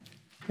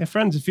Hey,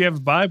 friends, if you have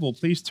a Bible,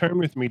 please turn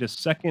with me to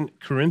Second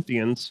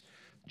Corinthians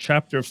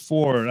chapter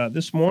 4.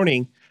 This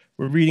morning,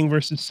 we're reading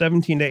verses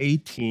 17 to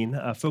 18,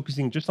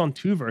 focusing just on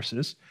two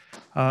verses.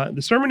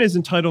 The sermon is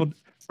entitled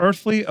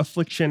Earthly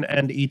Affliction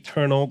and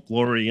Eternal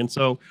Glory. And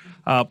so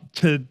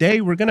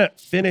today, we're going to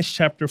finish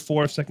chapter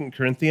 4 of Second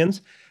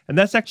Corinthians. And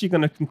that's actually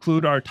going to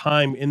conclude our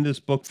time in this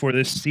book for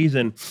this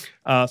season.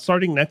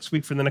 Starting next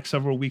week, for the next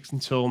several weeks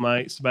until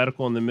my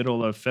sabbatical in the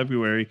middle of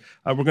February,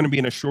 we're going to be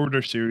in a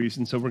shorter series.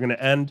 And so we're going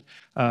to end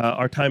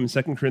our time in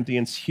Second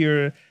Corinthians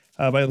here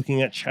by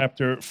looking at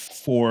chapter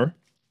 4,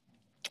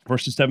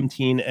 verses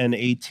 17 and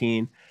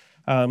 18.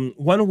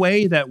 One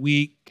way that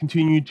we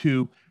continue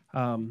to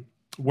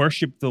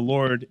worship the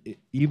Lord,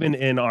 even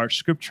in our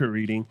scripture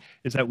reading,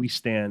 is that we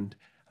stand.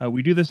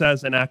 We do this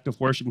as an act of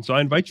worship. And so I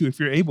invite you, if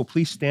you're able,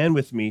 please stand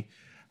with me.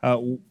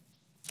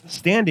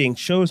 Standing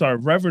shows our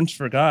reverence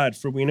for God,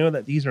 for we know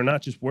that these are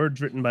not just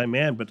words written by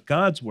man, but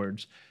God's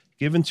words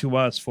given to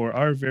us for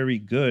our very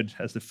good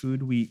as the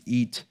food we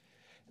eat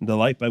and the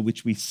light by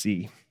which we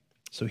see.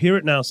 So hear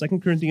it now, 2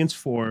 Corinthians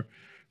 4,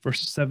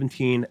 verses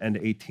 17 and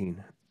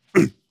 18.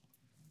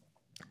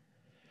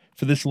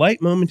 For this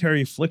light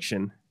momentary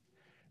affliction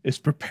is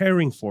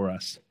preparing for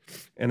us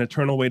an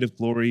eternal weight of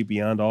glory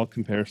beyond all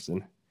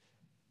comparison,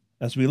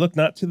 as we look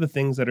not to the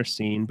things that are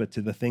seen, but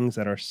to the things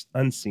that are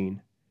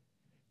unseen.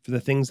 For the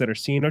things that are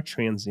seen are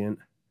transient,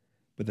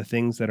 but the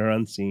things that are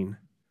unseen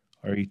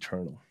are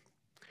eternal.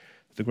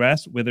 The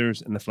grass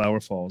withers and the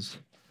flower falls,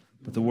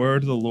 but the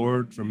word of the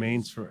Lord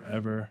remains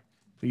forever.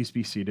 Please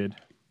be seated.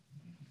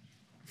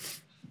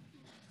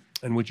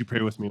 And would you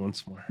pray with me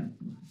once more?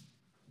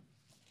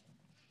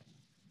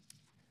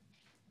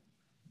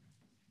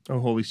 Oh,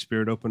 Holy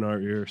Spirit, open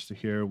our ears to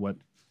hear what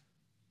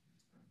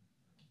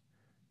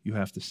you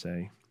have to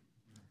say,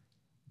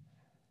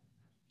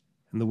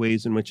 and the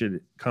ways in which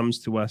it comes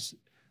to us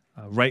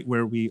right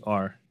where we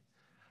are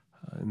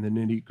in the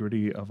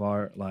nitty-gritty of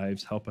our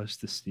lives. Help us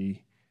to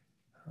see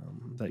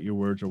that your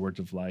words are words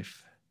of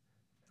life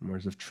and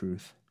words of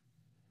truth,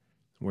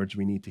 words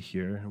we need to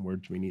hear and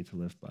words we need to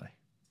live by.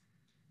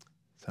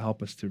 So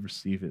help us to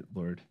receive it,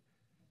 Lord,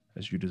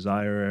 as you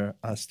desire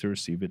us to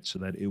receive it, so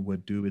that it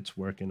would do its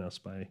work in us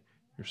by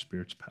your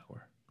Spirit's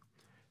power.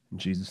 In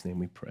Jesus' name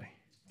we pray.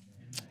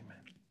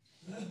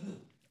 Amen.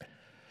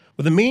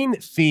 Well, the main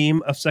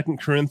theme of 2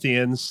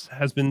 Corinthians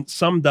has been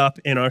summed up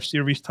in our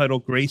series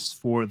titled Grace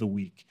for the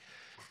Weak.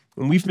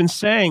 And we've been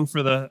saying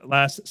for the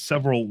last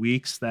several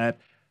weeks that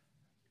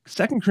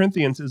 2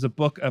 Corinthians is a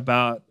book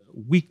about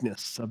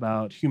weakness,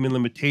 about human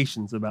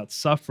limitations, about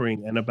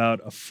suffering, and about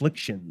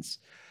afflictions.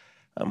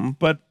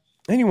 But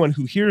anyone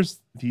who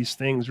hears these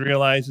things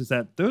realizes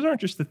that those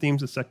aren't just the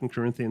themes of 2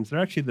 Corinthians, they're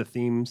actually the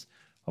themes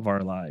of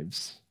our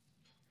lives.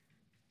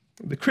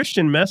 The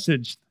Christian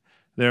message,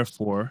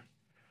 therefore,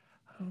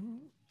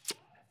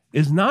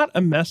 is not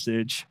a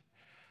message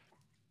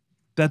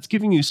that's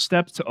giving you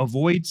steps to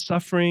avoid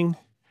suffering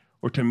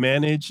or to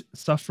manage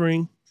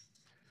suffering.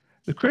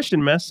 The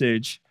Christian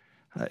message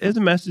is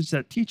a message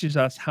that teaches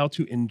us how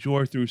to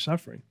endure through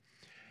suffering.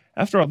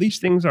 After all, these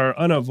things are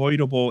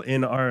unavoidable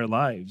in our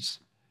lives.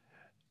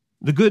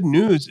 The good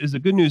news is the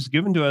good news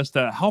given to us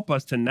to help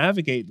us to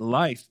navigate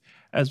life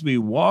as we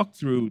walk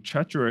through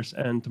treacherous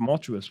and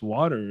tumultuous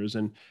waters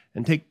and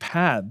take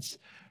paths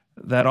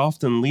that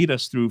often lead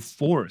us through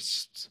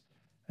forests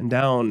and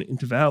down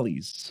into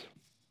valleys.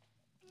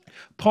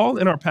 Paul,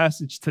 in our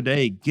passage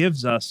today,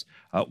 gives us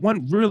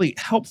one really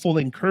helpful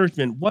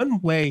encouragement, one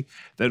way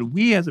that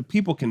we as a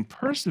people can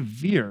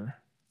persevere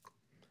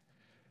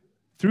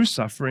through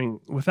suffering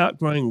without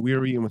growing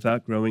weary and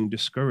without growing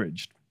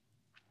discouraged.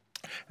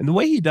 And the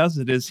way he does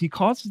it is he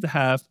calls us to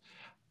have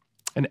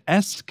an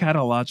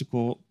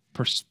eschatological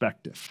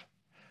perspective.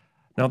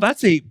 Now,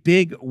 that's a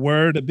big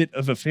word, a bit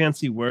of a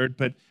fancy word,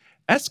 but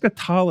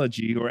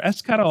eschatology or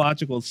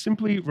eschatological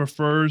simply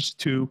refers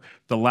to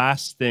the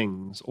last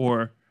things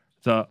or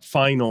the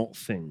final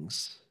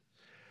things.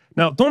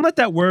 Now, don't let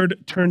that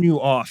word turn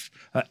you off.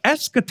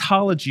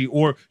 Eschatology,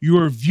 or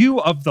your view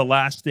of the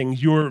last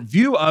things, your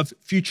view of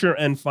future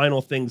and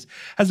final things,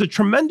 has a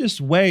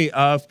tremendous way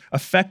of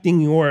affecting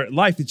your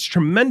life. It's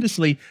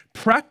tremendously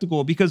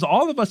practical because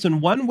all of us, in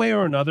one way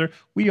or another,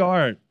 we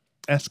are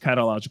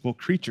eschatological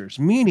creatures,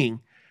 meaning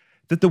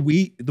that the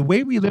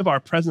way we live our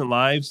present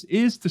lives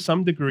is, to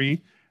some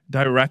degree,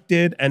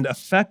 directed and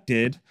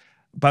affected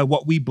by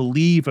what we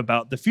believe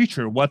about the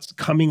future, what's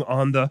coming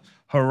on the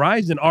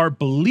horizon. Our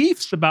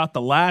beliefs about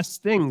the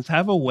last things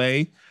have a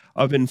way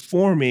of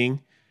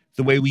informing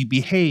the way we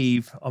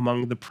behave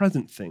among the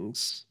present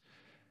things.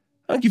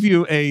 I'll give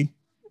you an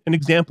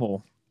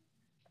example.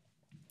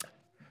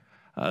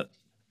 A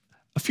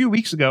few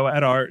weeks ago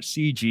at our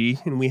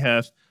CG, and we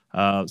have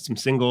some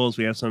singles,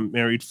 we have some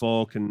married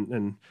folk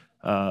and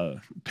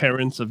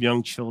parents of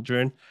young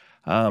children.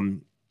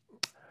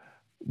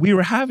 We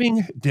were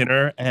having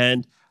dinner,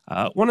 and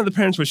one of the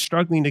parents was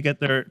struggling to get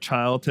their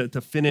child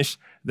to finish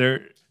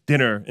their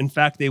dinner. In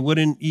fact, they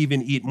wouldn't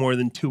even eat more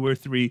than 2 or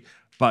 3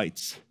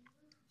 bites.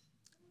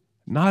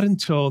 Not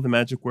until the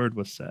magic word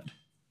was said.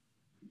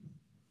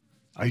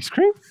 Ice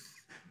cream?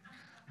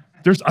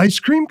 There's ice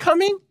cream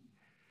coming?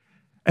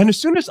 And as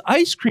soon as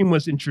ice cream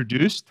was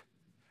introduced,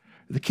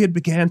 the kid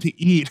began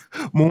to eat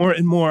more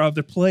and more of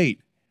the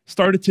plate,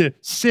 started to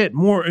sit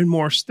more and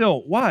more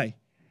still. Why?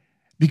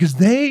 Because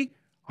they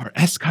are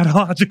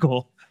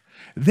eschatological.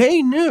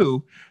 They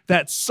knew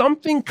that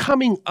something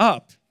coming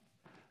up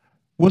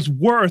was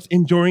worth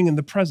enduring in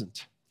the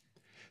present.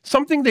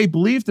 Something they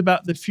believed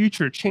about the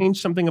future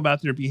changed something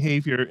about their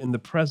behavior in the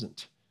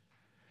present.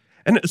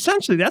 And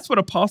essentially, that's what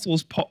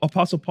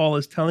Apostle Paul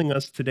is telling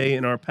us today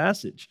in our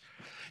passage.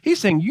 He's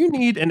saying you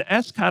need an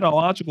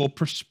eschatological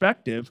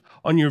perspective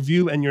on your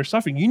view and your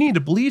suffering. You need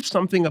to believe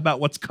something about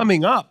what's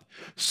coming up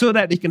so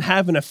that it can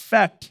have an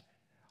effect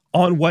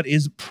on what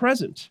is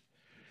present.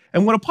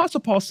 And what Apostle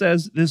Paul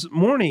says this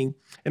morning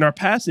in our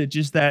passage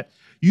is that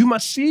you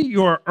must see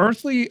your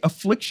earthly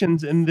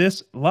afflictions in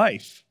this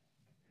life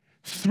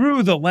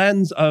through the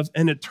lens of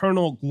an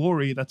eternal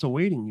glory that's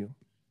awaiting you.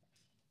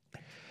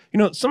 You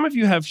know, some of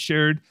you have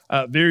shared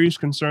various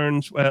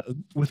concerns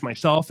with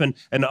myself and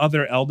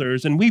other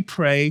elders, and we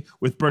pray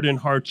with burdened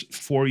hearts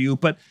for you.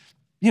 But,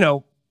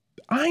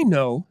 I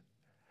know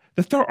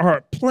that there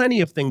are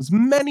plenty of things,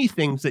 many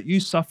things that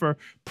you suffer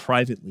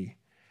privately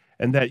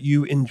and that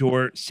you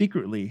endure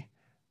secretly.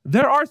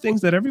 There are things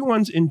that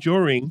everyone's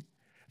enduring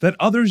that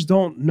others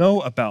don't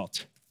know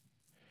about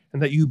and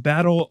that you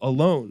battle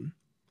alone.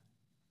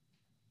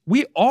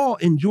 We all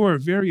endure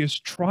various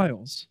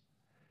trials,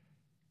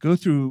 go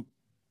through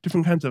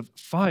different kinds of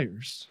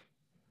fires.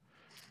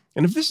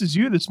 And if this is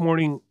you this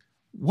morning,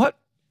 what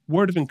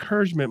word of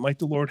encouragement might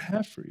the Lord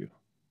have for you?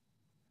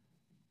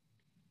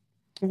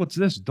 What's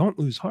this? Don't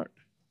lose heart.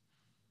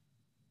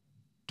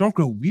 Don't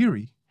grow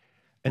weary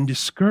and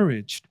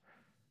discouraged.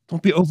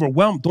 Don't be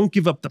overwhelmed. Don't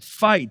give up the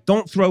fight.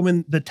 Don't throw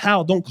in the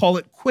towel. Don't call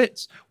it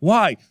quits.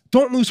 Why?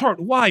 Don't lose heart.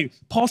 Why?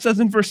 Paul says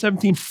in verse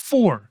 17,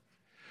 for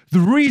the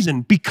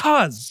reason,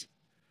 because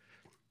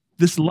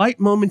this light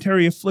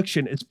momentary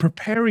affliction is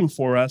preparing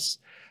for us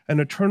an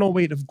eternal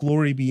weight of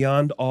glory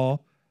beyond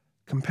all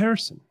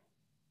comparison.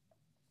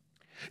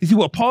 You see,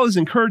 what Paul is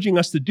encouraging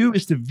us to do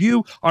is to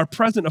view our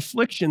present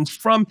afflictions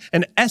from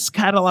an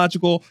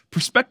eschatological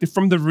perspective,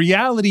 from the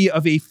reality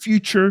of a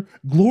future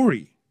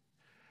glory.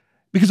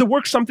 Because it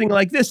works something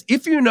like this.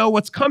 If you know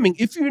what's coming,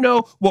 if you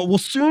know what will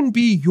soon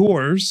be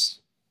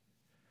yours,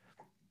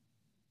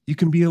 you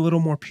can be a little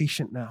more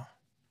patient now.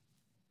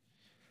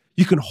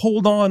 You can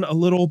hold on a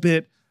little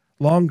bit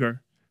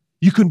longer.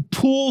 You can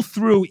pull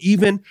through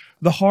even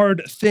the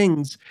hard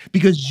things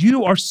because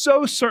you are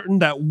so certain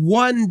that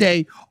one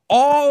day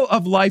all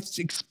of life's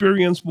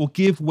experience will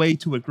give way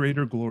to a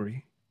greater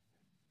glory.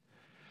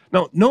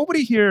 Now,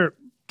 nobody here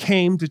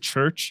came to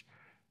church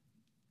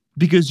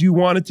because you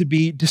wanted to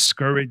be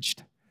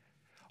discouraged.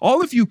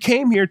 All of you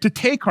came here to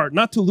take heart,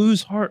 not to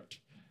lose heart.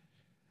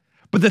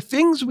 But the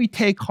things we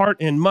take heart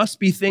in must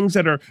be things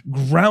that are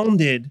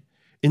grounded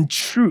in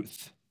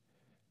truth.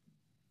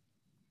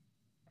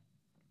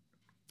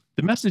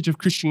 The message of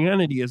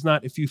Christianity is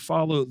not if you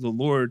follow the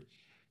Lord,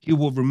 he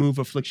will remove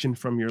affliction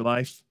from your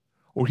life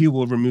or he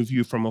will remove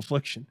you from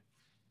affliction.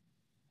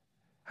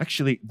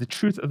 Actually, the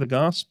truth of the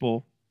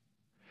gospel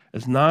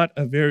is not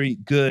a very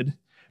good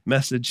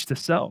message to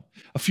sell.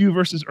 A few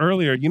verses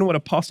earlier, you know what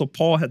Apostle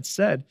Paul had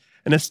said?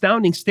 An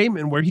astounding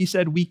statement where he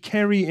said, we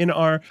carry in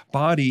our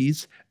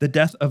bodies the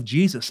death of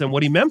Jesus. And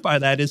what he meant by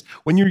that is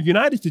when you're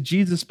united to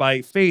Jesus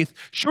by faith,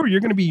 sure, you're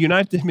going to be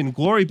united to him in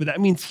glory, but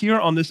that means here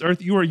on this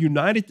earth, you are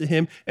united to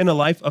him in a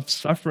life of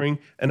suffering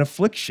and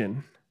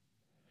affliction.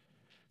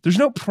 There's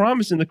no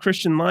promise in the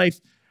Christian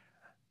life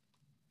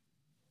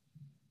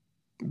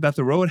that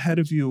the road ahead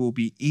of you will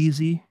be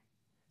easy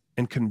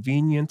and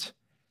convenient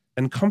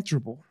and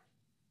comfortable.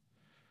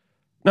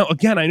 Now,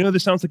 again, I know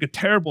this sounds like a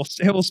terrible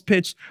sales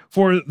pitch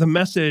for the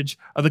message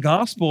of the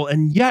gospel,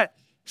 and yet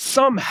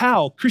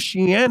somehow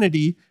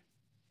Christianity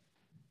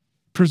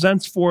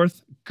presents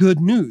forth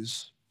good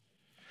news.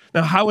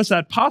 Now, how is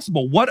that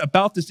possible? What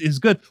about this is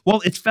good?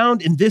 Well, it's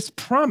found in this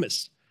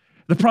promise.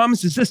 The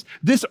promise is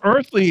this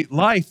earthly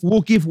life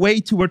will give way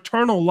to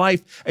eternal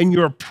life, and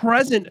your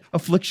present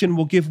affliction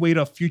will give way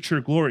to future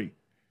glory.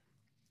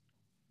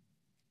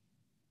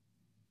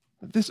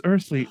 This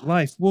earthly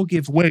life will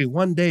give way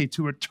one day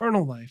to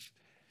eternal life,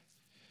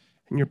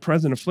 and your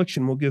present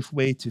affliction will give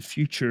way to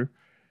future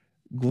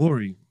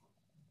glory.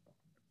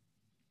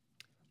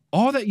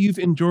 All that you've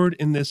endured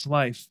in this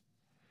life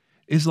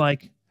is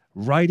like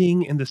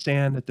writing in the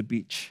sand at the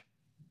beach.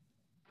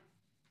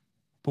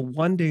 But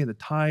one day the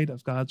tide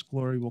of God's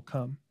glory will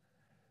come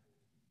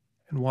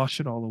and wash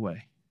it all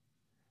away.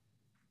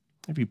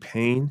 Every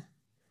pain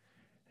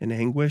and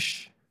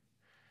anguish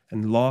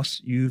and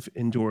loss you've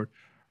endured,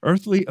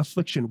 earthly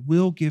affliction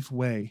will give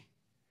way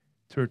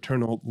to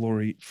eternal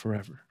glory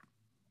forever.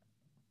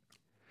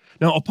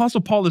 Now,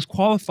 Apostle Paul is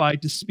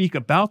qualified to speak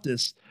about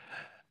this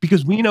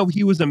because we know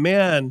he was a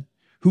man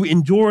who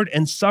endured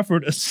and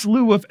suffered a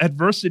slew of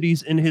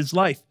adversities in his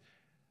life,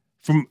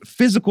 from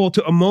physical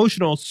to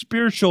emotional,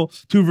 spiritual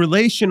to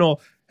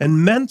relational.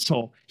 and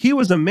mental. He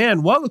was a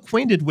man well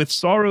acquainted with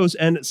sorrows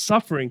and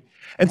suffering.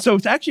 And so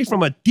it's actually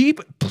from a deep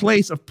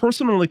place of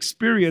personal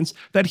experience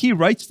that he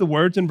writes the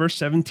words in verse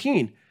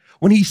 17.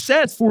 When he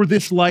says, for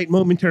this light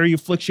momentary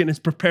affliction is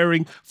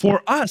preparing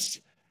for us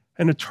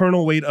an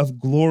eternal weight of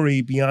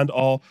glory beyond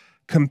all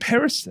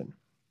comparison.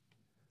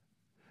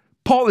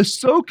 Paul is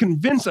so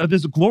convinced of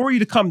this glory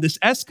to come, this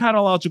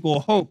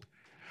eschatological hope,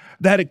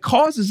 that it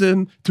causes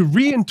him to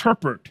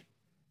reinterpret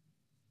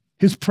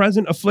his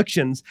present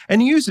afflictions.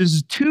 And he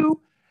uses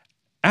two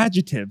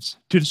adjectives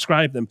to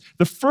describe them.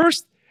 The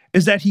first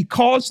is that he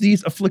calls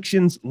these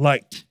afflictions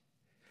light.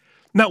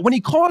 Now, when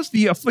he calls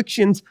the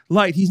afflictions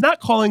light, he's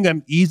not calling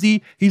them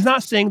easy. He's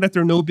not saying that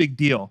they're no big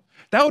deal.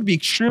 That would be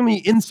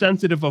extremely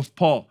insensitive of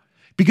Paul.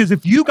 Because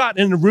if you got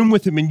in a room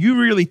with him and you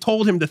really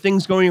told him the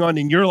things going on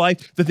in your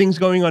life, the things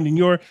going on in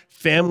your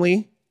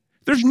family,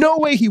 there's no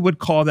way he would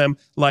call them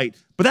light.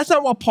 But that's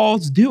not what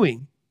Paul's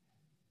doing.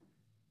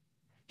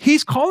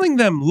 He's calling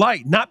them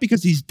light, not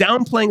because he's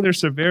downplaying their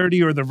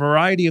severity or the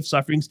variety of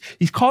sufferings.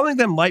 He's calling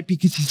them light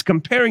because he's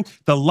comparing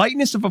the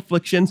lightness of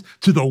afflictions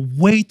to the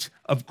weight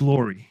of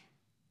glory.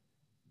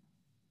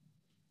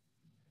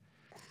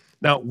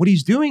 Now, what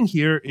he's doing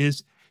here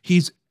is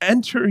he's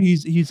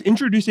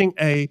introducing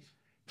a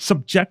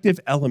subjective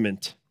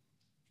element.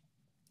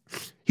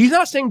 He's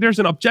not saying there's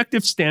an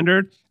objective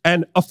standard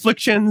and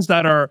afflictions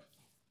that are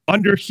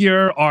under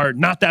here are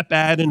not that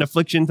bad and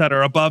afflictions that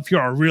are above here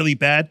are really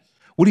bad.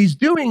 What he's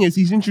doing is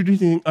he's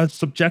introducing a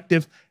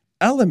subjective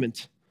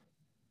element.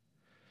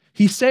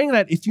 He's saying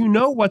that if you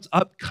know what's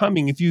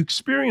upcoming, if you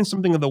experience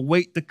something of the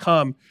weight to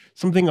come,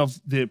 something of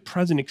the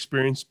present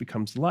experience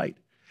becomes light.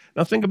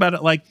 Now think about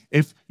it like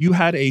if you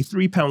had a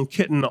 3-pound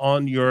kitten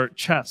on your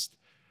chest.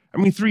 I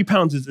mean, 3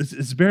 pounds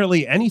is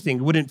barely anything.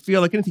 It wouldn't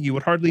feel like anything. You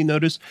would hardly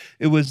notice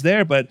it was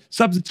there, but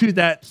substitute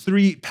that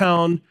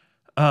 3-pound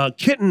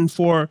kitten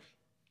for,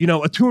 a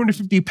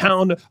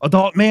 250-pound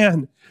adult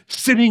man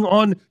sitting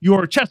on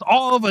your chest.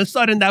 All of a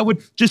sudden, that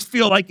would just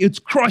feel like it's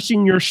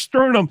crushing your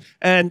sternum.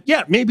 And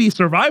yeah, maybe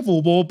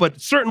survivable, but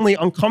certainly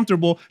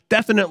uncomfortable,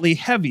 definitely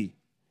heavy.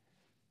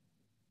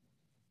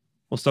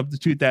 We'll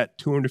substitute that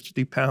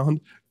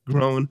 250-pound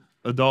grown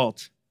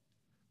adult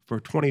for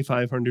a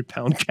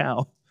 2,500-pound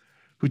cow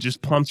who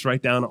just plumps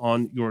right down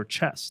on your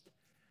chest.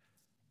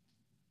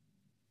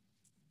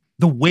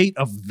 The weight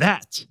of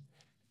that,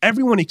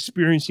 everyone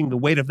experiencing the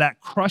weight of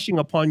that crushing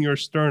upon your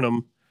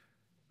sternum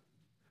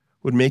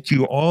would make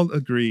you all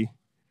agree,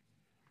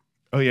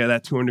 oh yeah,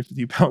 that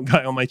 250-pound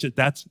guy on my chest,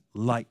 that's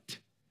light.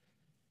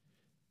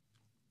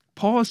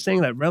 Paul is saying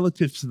that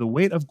relative to the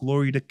weight of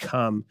glory to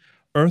come,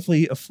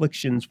 earthly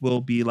afflictions will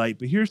be light.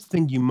 But here's the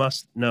thing you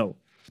must know.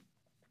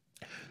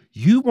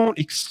 You won't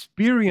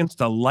experience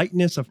the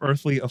lightness of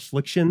earthly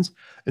afflictions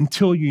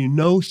until you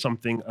know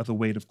something of the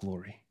weight of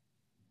glory.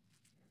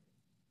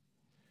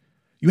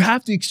 You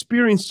have to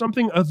experience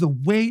something of the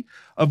weight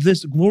of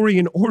this glory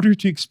in order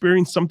to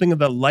experience something of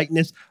the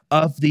lightness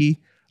of the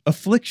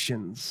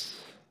afflictions.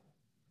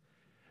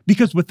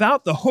 Because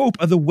without the hope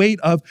of the weight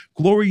of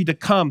glory to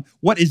come,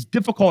 what is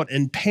difficult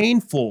and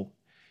painful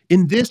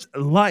in this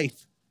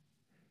life,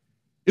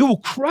 it will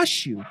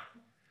crush you.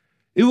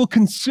 It will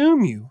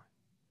consume you.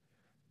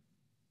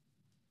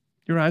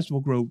 Your eyes will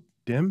grow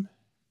dim,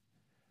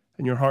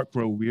 and your heart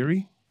grow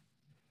weary,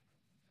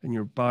 and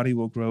your body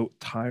will grow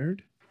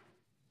tired.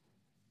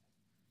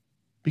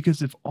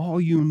 Because if all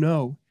you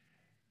know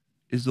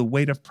is the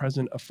weight of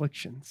present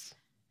afflictions,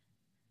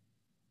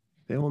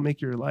 they will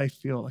make your life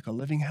feel like a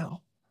living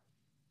hell.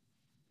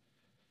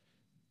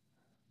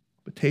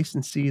 But taste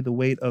and see the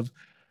weight of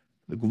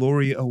the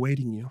glory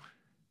awaiting you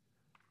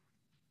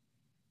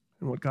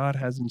and what God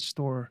has in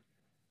store.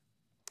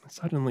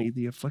 Suddenly,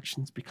 the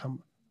afflictions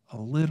become a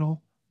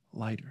little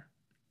lighter.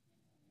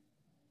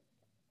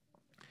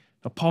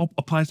 Now, Paul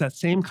applies that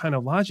same kind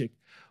of logic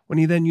when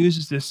he then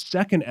uses this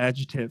second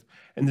adjective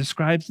and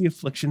describes the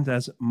afflictions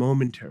as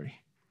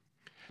momentary.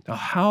 Now,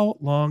 how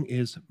long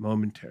is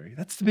momentary?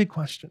 That's the big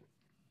question.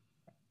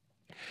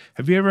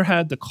 Have you ever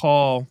had to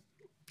call,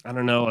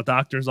 a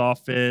doctor's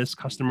office,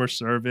 customer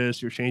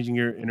service, you're changing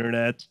your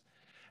internet,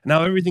 and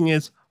now everything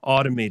is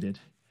automated.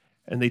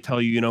 And they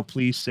tell you,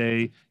 please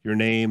say your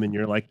name, and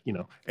you're like,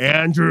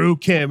 Andrew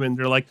Kim, and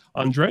they're like,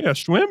 Andrea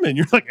Schwim, and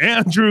you're like,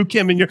 Andrew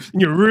Kim, and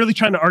you're really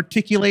trying to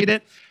articulate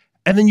it.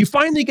 And then you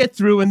finally get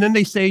through, and then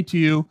they say to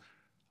you,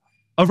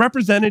 a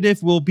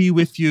representative will be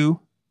with you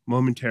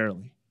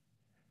momentarily.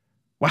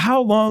 Well,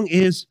 how long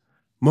is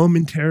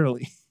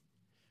momentarily?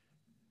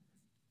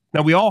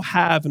 Now, we all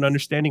have an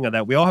understanding of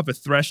that. We all have a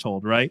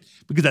threshold, right?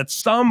 Because at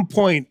some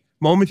point,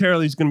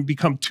 momentarily is going to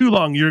become too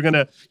long. Your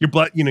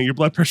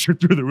blood pressure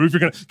through the roof. You're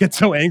going to get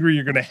so angry,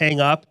 you're going to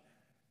hang up.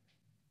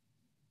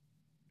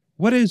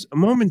 What is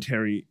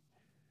momentary?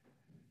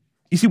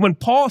 You see, when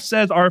Paul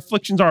says our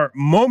afflictions are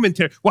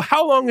momentary, well,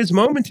 how long is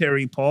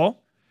momentary,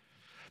 Paul?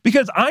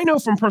 Because I know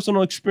from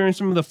personal experience,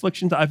 some of the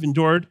afflictions I've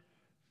endured,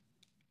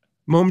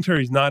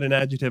 momentary is not an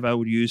adjective I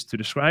would use to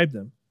describe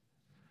them.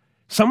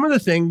 Some of the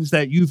things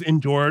that you've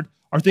endured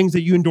are things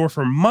that you endure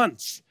for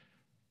months.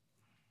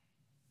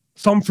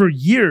 some for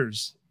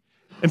years.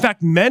 In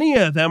fact, many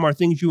of them are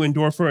things you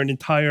endure for an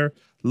entire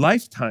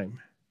lifetime.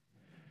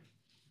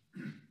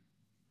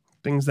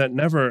 Things that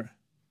never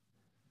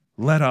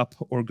let up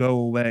or go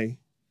away.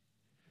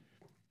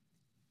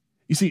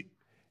 You see,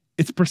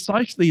 it's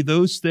precisely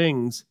those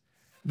things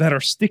that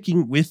are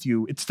sticking with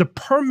you. It's the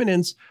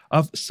permanence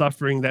of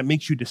suffering that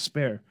makes you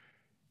despair,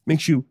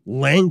 makes you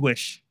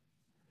languish,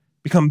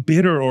 become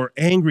bitter or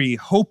angry,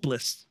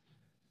 hopeless.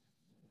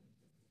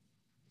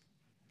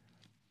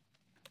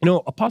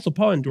 Apostle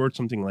Paul endured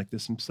something like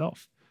this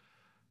himself.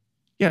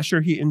 Yeah,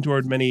 sure, he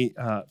endured many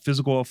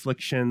physical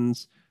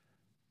afflictions.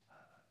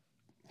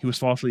 He was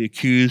falsely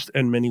accused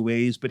in many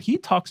ways, but he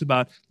talks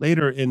about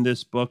later in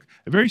this book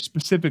a very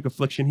specific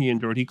affliction he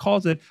endured. He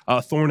calls it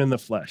a thorn in the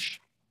flesh.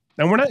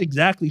 Now, we're not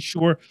exactly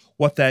sure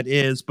what that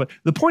is, but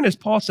the point is,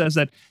 Paul says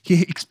that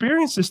he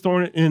experienced this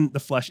thorn in the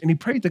flesh, and he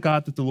prayed to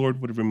God that the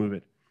Lord would remove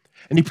it.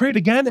 And he prayed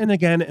again and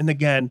again and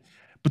again,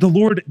 but the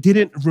Lord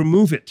didn't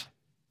remove it.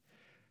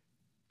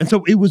 And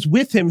so it was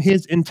with him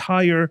his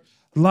entire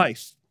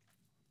life.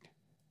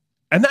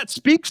 And that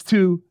speaks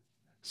to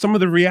some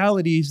of the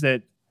realities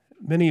that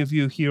many of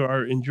you here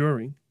are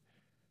enduring,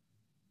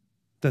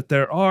 that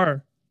there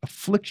are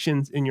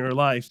afflictions in your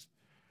life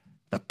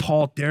that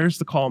Paul dares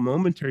to call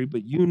momentary,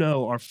 but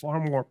are far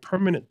more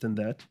permanent than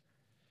that.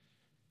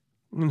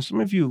 And some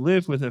of you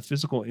live with a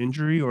physical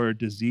injury or a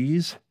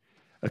disease,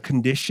 a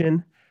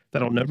condition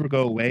that'll never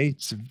go away.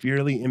 It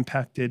severely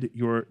impacted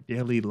your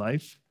daily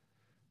life.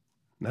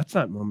 That's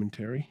not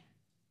momentary.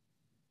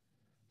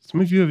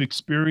 Some of you have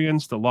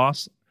experienced the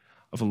loss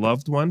of a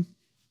loved one,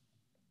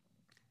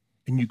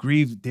 and you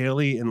grieve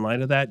daily in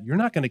light of that. You're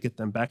not going to get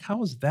them back.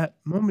 How is that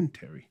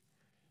momentary?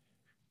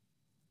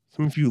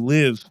 Some of you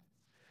live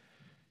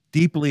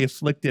deeply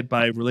afflicted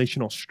by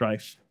relational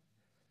strife,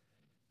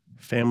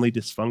 family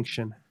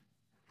dysfunction,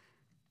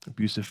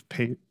 abusive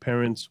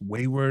parents,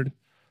 wayward,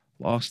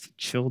 lost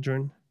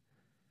children,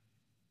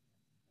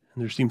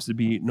 and there seems to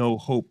be no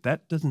hope.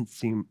 That doesn't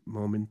seem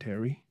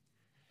momentary.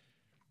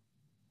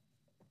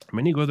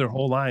 Many go their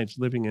whole lives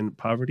living in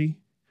poverty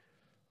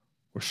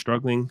or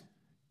struggling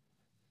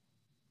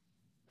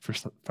for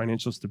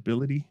financial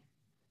stability,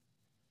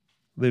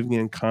 living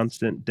in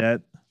constant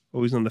debt,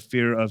 always on the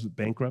fear of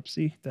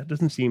bankruptcy. That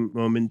doesn't seem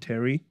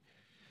momentary.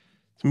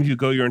 Some of you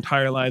go your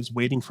entire lives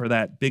waiting for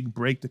that big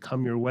break to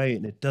come your way,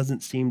 and it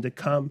doesn't seem to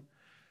come.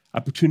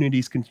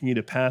 Opportunities continue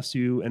to pass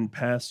you, and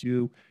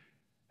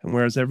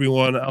whereas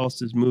everyone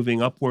else is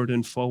moving upward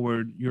and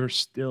forward, you're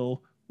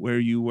still where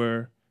you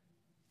were.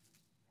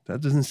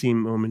 That doesn't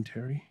seem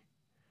momentary.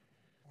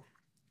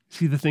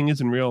 See, the thing is,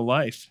 in real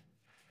life,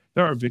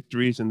 there are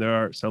victories and there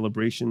are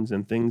celebrations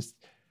and things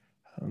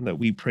that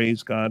we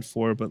praise God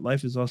for, but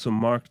life is also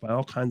marked by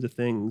all kinds of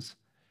things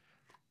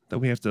that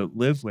we have to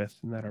live with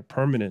and that are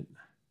permanent.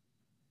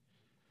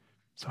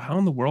 So how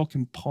in the world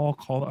can Paul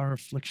call our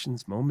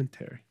afflictions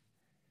momentary?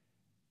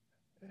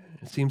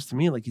 It seems to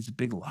me like he's a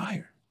big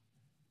liar,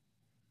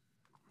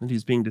 that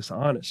he's being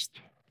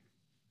dishonest.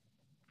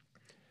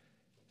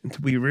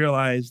 Until we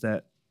realize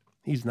that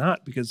he's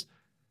not, because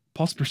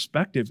Paul's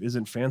perspective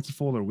isn't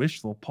fanciful or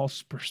wishful.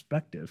 Paul's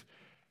perspective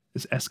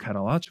is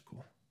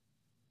eschatological.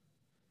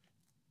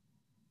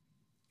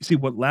 You see,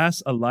 what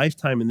lasts a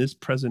lifetime in this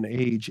present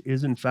age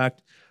is, in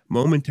fact,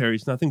 momentary.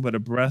 It's nothing but a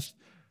breath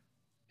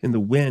in the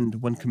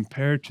wind when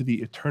compared to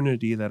the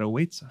eternity that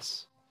awaits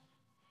us.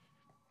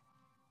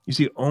 You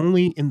see,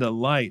 only in the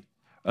light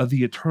of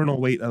the eternal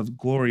weight of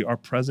glory, our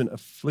present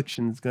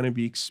affliction is going to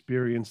be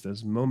experienced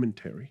as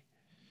momentary.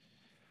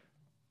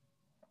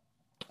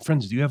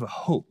 Friends, do you have a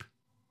hope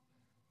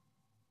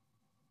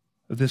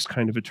of this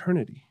kind of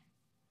eternity?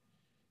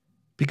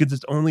 Because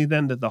it's only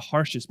then that the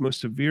harshest, most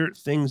severe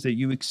things that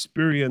you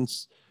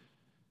experience,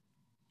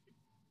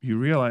 you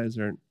realize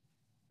are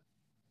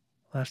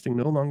lasting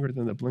no longer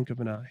than the blink of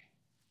an eye.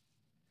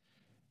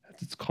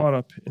 As it's caught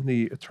up in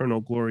the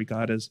eternal glory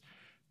God has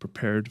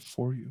prepared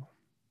for you.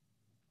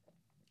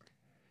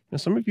 Now,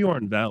 some of you are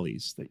in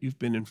valleys that you've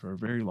been in for a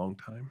very long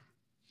time.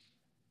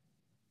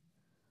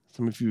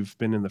 Some of you have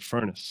been in the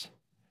furnace,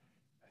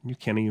 and you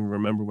can't even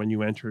remember when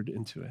you entered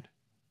into it.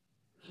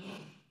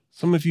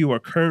 Some of you are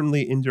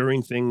currently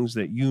enduring things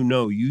that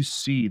you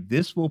see,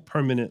 this will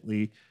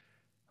permanently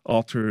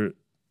alter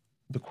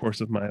the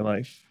course of my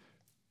life.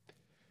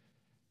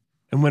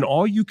 And when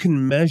all you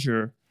can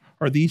measure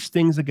are these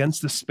things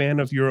against the span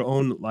of your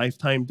own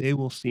lifetime, they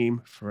will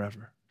seem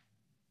forever.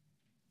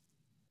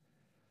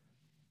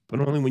 But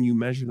only when you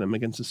measure them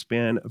against the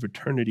span of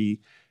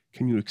eternity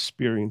can you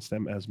experience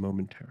them as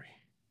momentary.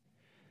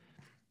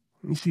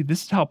 You see,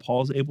 this is how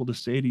Paul's able to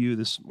say to you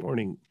this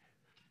morning,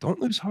 don't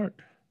lose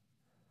heart.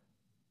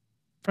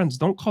 Friends,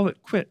 don't call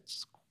it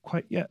quits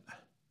quite yet.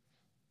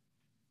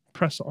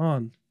 Press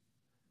on.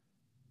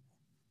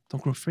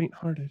 Don't grow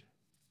faint-hearted.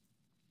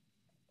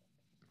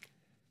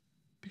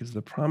 Because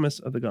the promise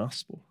of the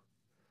gospel,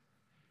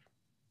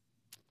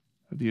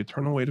 of the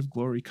eternal weight of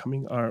glory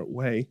coming our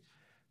way,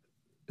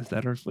 is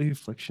that earthly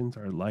afflictions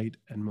are light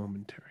and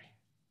momentary.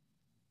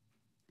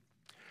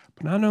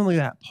 But not only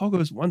that, Paul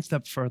goes one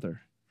step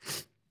further.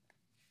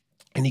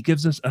 And he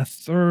gives us a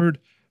third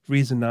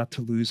reason not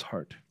to lose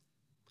heart.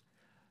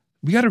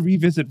 We got to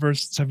revisit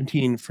verse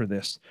 17 for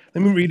this.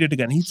 Let me read it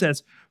again. He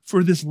says,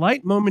 "For this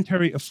light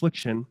momentary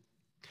affliction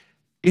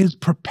is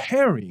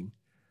preparing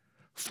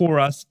for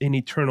us an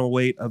eternal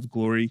weight of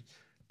glory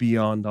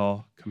beyond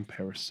all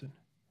comparison."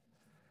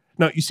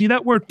 Now, you see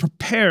that word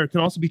prepare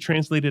can also be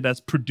translated as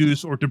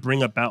produce or to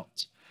bring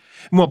about.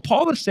 And what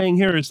Paul is saying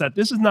here is that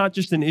this is not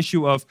just an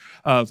issue of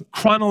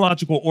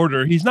chronological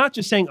order. He's not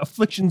just saying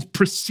afflictions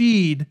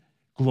precede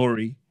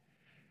glory.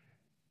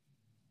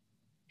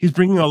 He's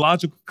bringing a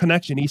logical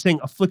connection. He's saying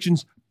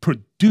afflictions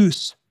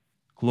produce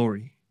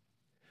glory,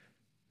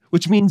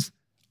 which means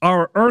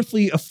our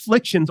earthly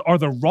afflictions are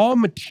the raw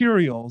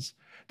materials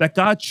that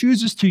God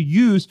chooses to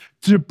use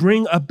to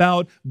bring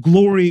about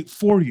glory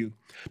for you.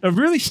 Now,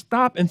 really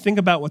stop and think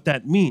about what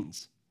that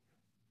means.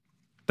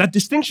 That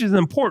distinction is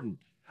important.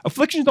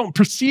 Afflictions don't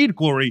precede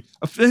glory.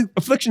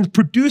 Afflictions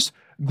produce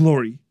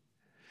glory.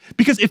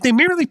 Because if they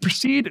merely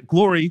precede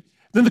glory,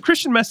 then the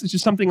Christian message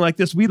is something like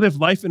this: we live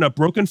life in a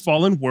broken,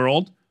 fallen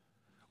world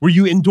where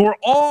you endure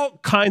all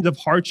kinds of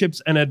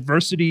hardships and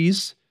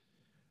adversities.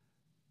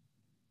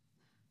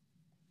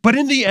 But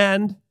in the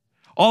end,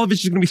 all of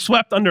it's just going to be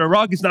swept under a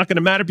rug. It's not going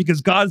to matter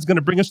because God is going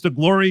to bring us to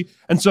glory.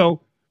 And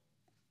so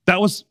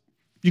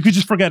you could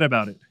just forget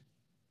about it.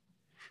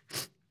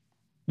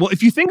 Well,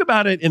 if you think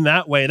about it in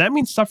that way, that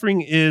means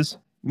suffering is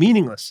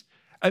meaningless.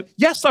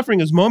 Yes, suffering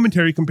is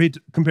momentary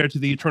compared to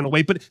the eternal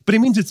weight, but it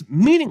means it's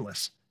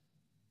meaningless.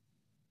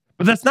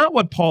 But that's not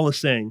what Paul is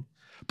saying.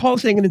 Paul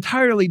is saying an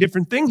entirely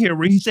different thing here,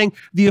 where he's saying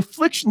the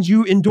afflictions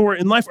you endure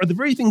in life are the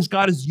very things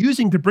God is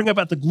using to bring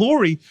about the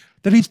glory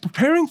that he's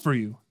preparing for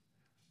you.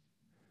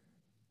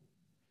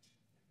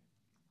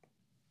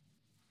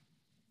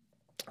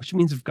 Which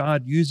means if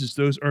God uses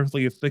those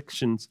earthly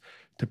afflictions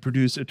to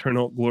produce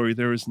eternal glory,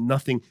 there is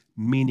nothing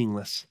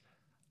meaningless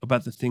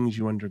about the things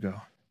you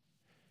undergo.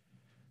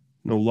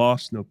 No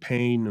loss, no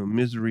pain, no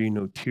misery,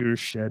 no tears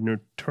shed, no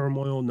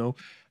turmoil, no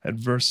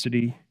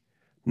adversity.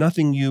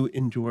 Nothing you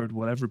endured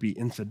will ever be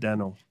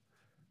incidental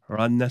or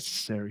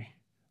unnecessary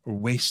or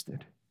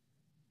wasted.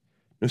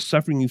 No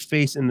suffering you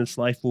face in this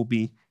life will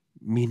be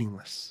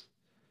meaningless.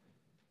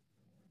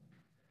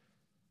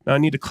 Now, I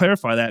need to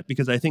clarify that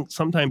because I think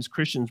sometimes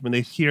Christians, when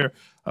they hear,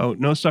 oh,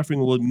 no suffering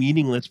will be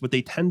meaningless, what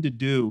they tend to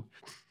do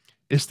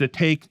is to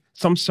take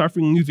some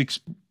suffering you've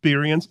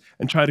experienced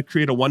and try to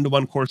create a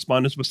one-to-one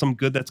correspondence with some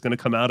good that's going to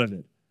come out of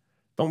it.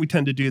 Don't we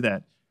tend to do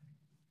that?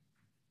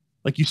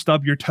 Like you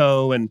stub your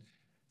toe and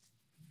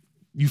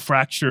you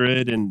fracture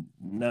it and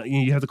now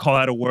you have to call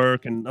out of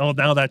work, and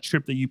now that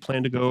trip that you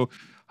plan to go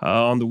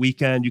on the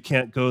weekend, you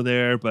can't go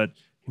there, but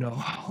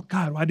oh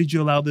God, why did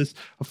you allow this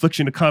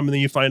affliction to come? And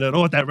then you find out,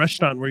 at that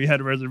restaurant where you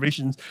had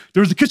reservations,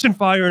 there was a kitchen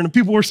fire and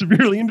people were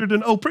severely injured,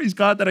 and praise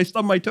God that I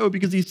stubbed my toe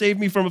because he saved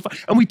me from a fire.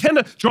 And we tend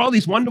to draw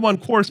these one-to-one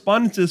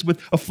correspondences with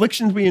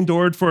afflictions we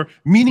endured for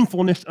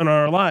meaningfulness in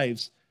our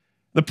lives.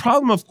 The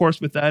problem, of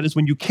course, with that is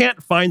when you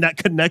can't find that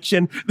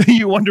connection, then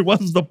you wonder,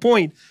 what was the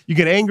point? You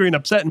get angry and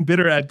upset and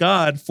bitter at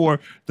God for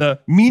the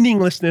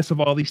meaninglessness of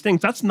all these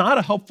things. That's not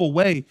a helpful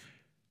way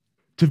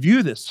to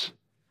view this.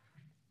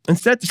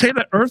 Instead, to say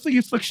that earthly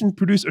afflictions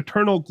produce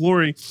eternal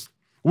glory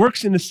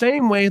works in the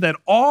same way that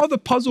all the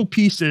puzzle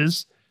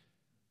pieces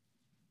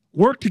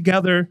work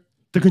together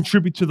to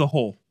contribute to the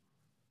whole,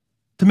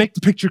 to make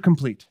the picture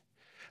complete.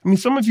 I mean,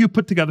 some of you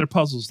put together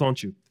puzzles,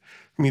 don't you?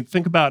 I mean,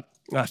 think about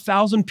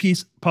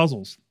 1,000-piece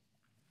puzzles.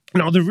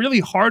 Now, the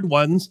really hard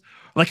ones,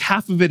 like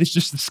half of it is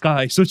just the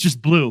sky, so it's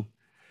just blue.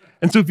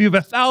 And so if you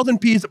have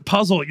 1,000-piece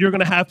puzzle, you're going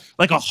to have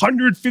like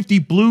 150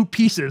 blue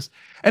pieces.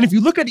 And if you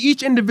look at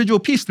each individual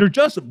piece, they're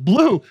just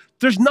blue.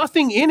 There's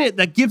nothing in it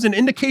that gives an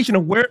indication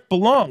of where it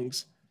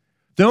belongs.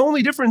 The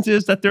only difference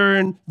is that they're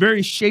in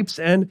various shapes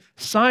and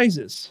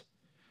sizes.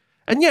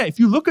 And yeah, if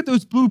you look at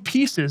those blue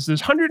pieces,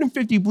 there's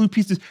 150 blue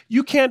pieces,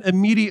 you can't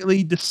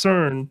immediately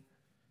discern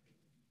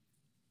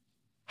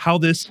how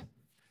this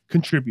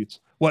contributes,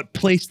 what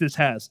place this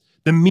has,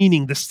 the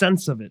meaning, the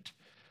sense of it.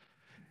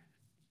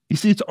 You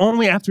see, it's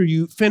only after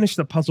you finish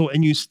the puzzle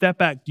and you step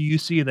back do you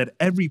see that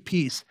every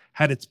piece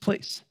had its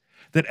place,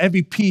 that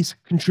every piece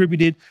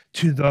contributed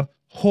to the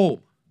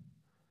whole.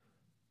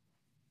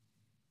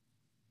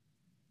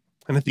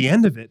 And at the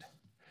end of it,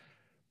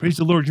 praise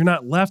the Lord, you're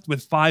not left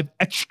with 5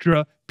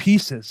 extra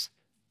pieces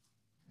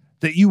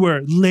that you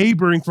were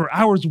laboring for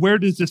hours. Where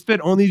does this fit?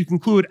 Only to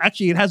conclude,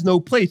 actually, it has no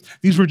place.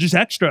 These were just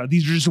extra.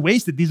 These are just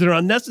wasted. These are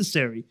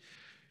unnecessary.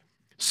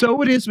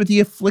 So it is with the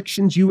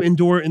afflictions you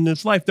endure in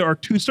this life. There are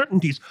 2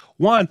 certainties.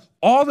 One,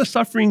 all the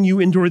suffering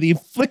you endure, the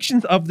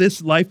afflictions of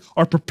this life,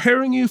 are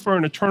preparing you for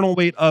an eternal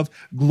weight of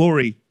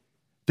glory.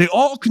 They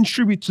all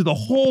contribute to the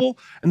whole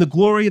and the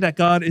glory that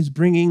God is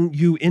bringing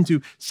you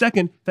into.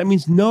 Second, that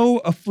means no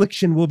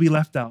affliction will be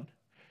left out.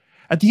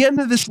 At the end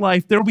of this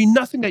life, there will be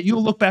nothing that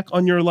you'll look back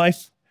on your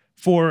life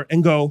for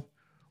and go,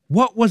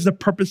 what was the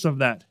purpose of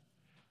that?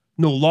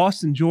 No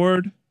loss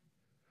endured,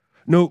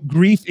 no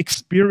grief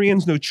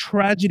experienced, no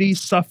tragedy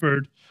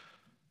suffered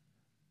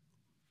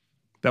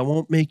that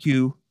won't make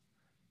you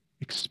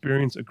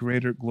experience a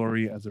greater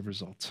glory as a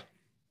result.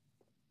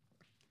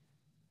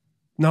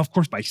 Now, of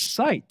course, by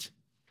sight,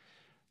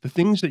 the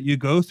things that you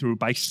go through,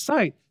 by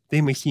sight,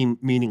 they may seem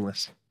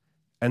meaningless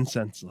and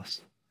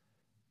senseless,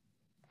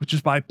 which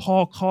is why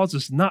Paul calls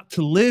us not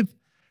to live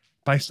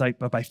by sight,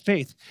 but by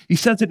faith. He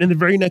says it in the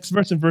very next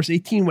verse, in verse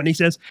 18, when he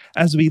says,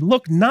 as we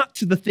look not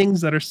to the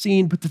things that are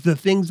seen, but to the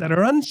things that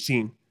are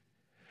unseen.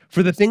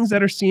 For the things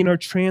that are seen are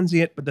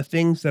transient, but the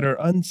things that are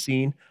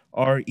unseen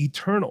are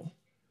eternal.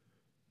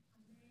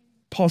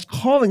 Paul's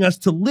calling us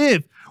to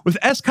live with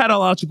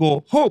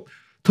eschatological hope,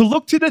 to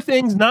look to the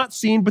things not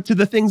seen, but to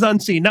the things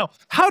unseen. Now,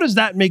 how does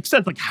that make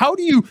sense? Like, how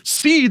do you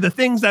see the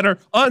things that are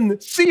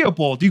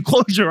unseeable? Do you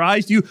close your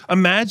eyes? Do you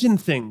imagine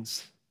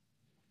things?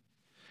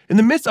 In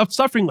the midst of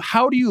suffering,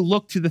 how do you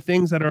look to the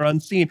things that are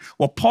unseen?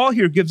 Well, Paul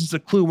here gives us a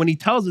clue when he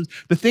tells us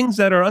the things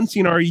that are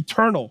unseen are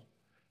eternal.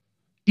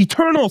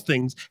 Eternal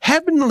things,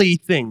 heavenly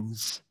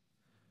things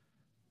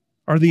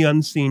are the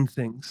unseen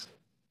things.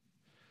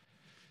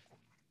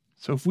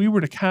 So if we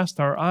were to cast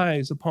our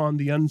eyes upon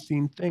the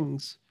unseen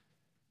things,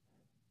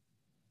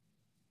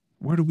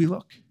 where do we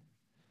look?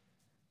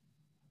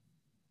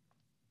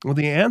 Well,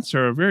 the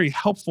answer, a very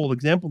helpful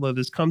example of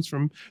this, comes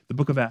from the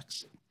book of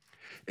Acts.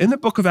 In the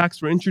book of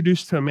Acts, we're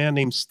introduced to a man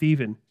named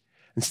Stephen.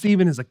 And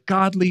Stephen is a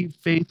godly,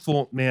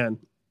 faithful man.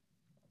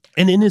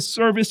 And in his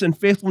service and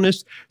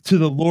faithfulness to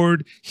the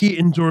Lord, he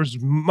endures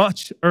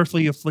much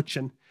earthly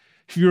affliction.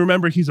 If you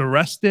remember, he's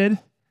arrested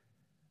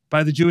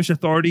by the Jewish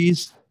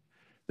authorities.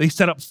 They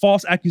set up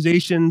false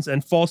accusations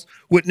and false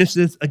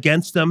witnesses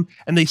against him,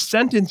 and they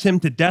sentence him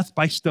to death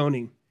by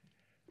stoning.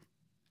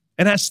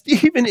 And as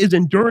Stephen is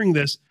enduring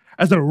this,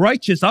 as a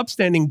righteous,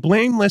 upstanding,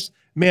 blameless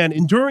man,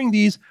 enduring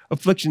these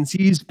afflictions,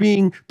 he's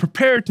being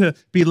prepared to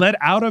be led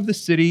out of the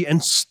city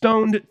and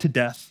stoned to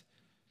death.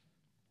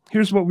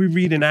 Here's what we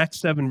read in Acts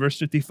 7, verse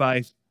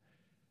 55.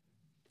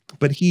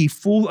 But he,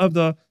 full of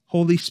the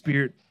Holy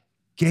Spirit,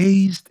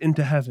 gazed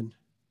into heaven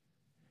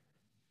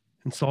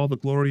and saw the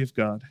glory of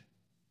God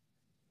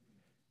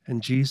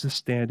and Jesus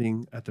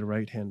standing at the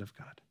right hand of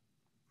God.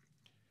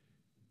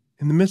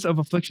 In the midst of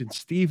affliction,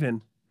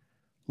 Stephen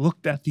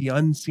looked at the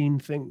unseen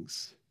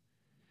things.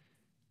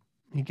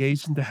 He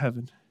gazed into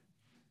heaven.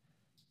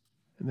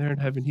 And there in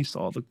heaven, he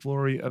saw the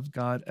glory of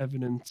God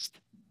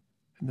evidenced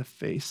in the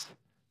face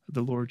of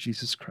the Lord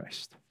Jesus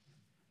Christ.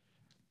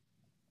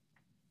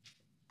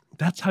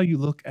 That's how you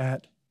look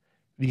at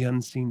the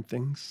unseen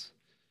things.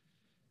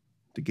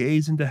 To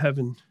gaze into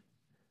heaven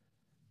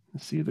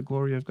and see the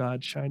glory of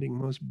God shining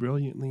most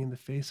brilliantly in the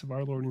face of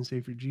our Lord and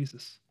Savior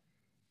Jesus.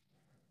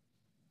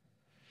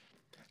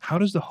 How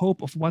does the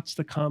hope of what's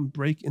to come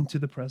break into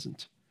the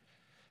present?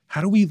 How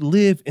do we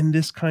live in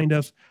this kind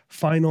of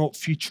final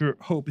future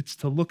hope? It's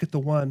to look at the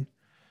one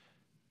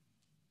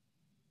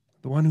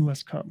who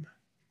has come,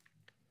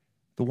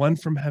 the one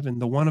from heaven,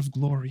 the one of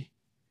glory,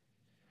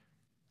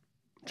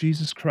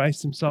 Jesus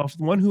Christ himself,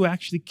 the one who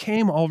actually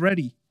came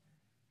already.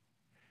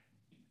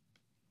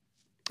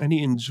 And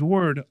he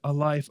endured a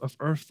life of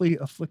earthly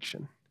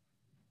affliction,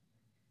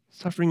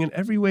 suffering in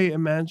every way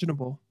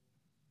imaginable,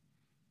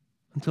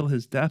 until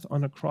his death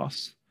on a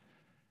cross,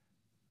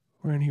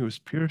 wherein he was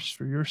pierced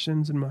for your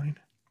sins and mine.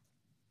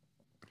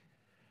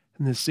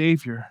 And the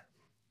Savior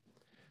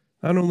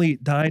not only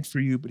died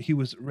for you, but he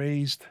was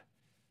raised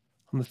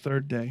on the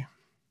third day.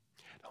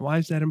 Now, why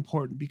is that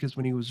important? Because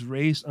when he was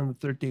raised on the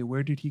third day,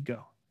 where did he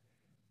go?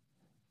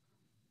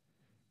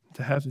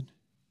 To heaven,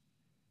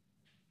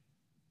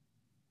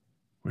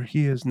 where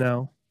he is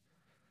now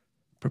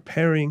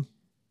preparing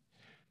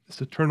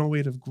this eternal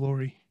weight of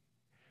glory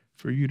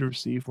for you to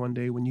receive one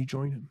day when you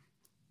join him.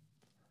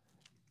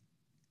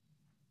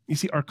 You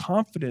see, our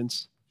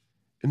confidence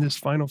in this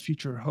final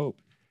future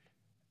hope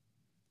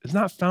is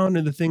not found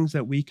in the things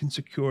that we can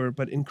secure,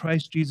 but in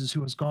Christ Jesus,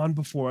 who has gone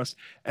before us,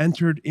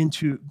 entered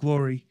into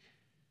glory,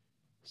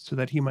 so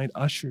that he might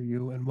usher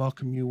you and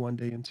welcome you one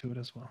day into it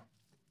as well.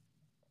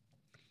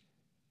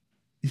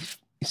 You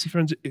see,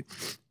 friends,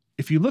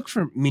 if you look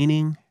for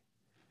meaning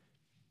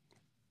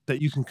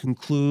that you can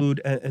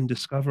conclude and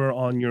discover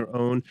on your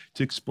own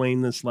to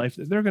explain this life,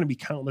 there are going to be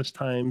countless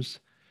times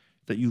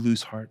that you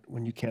lose heart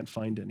when you can't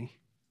find any.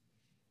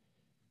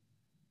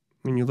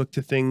 When you look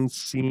to things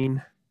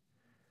seen,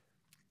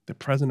 the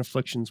present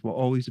afflictions will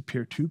always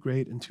appear too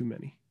great and too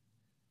many.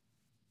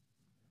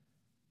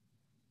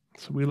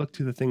 So we look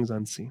to the things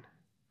unseen.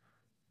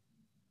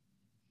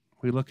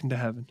 We look into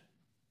heaven,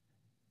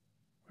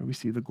 where we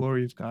see the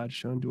glory of God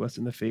shown to us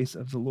in the face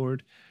of the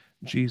Lord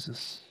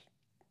Jesus.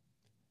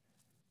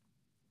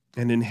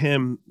 And in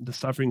him, the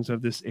sufferings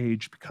of this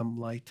age become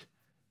light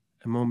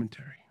and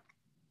momentary.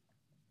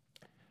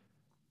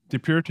 The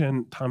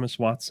Puritan Thomas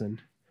Watson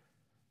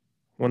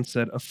once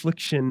said,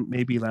 affliction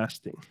may be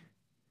lasting,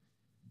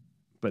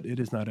 but it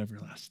is not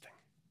everlasting.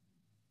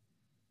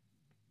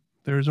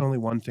 There is only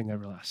one thing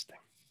everlasting,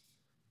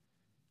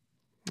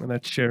 and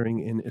that's sharing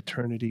in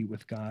eternity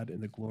with God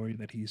in the glory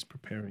that he's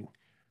preparing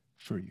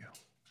for you.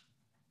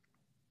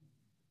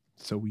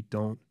 So we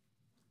don't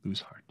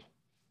lose heart.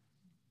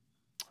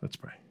 Let's pray.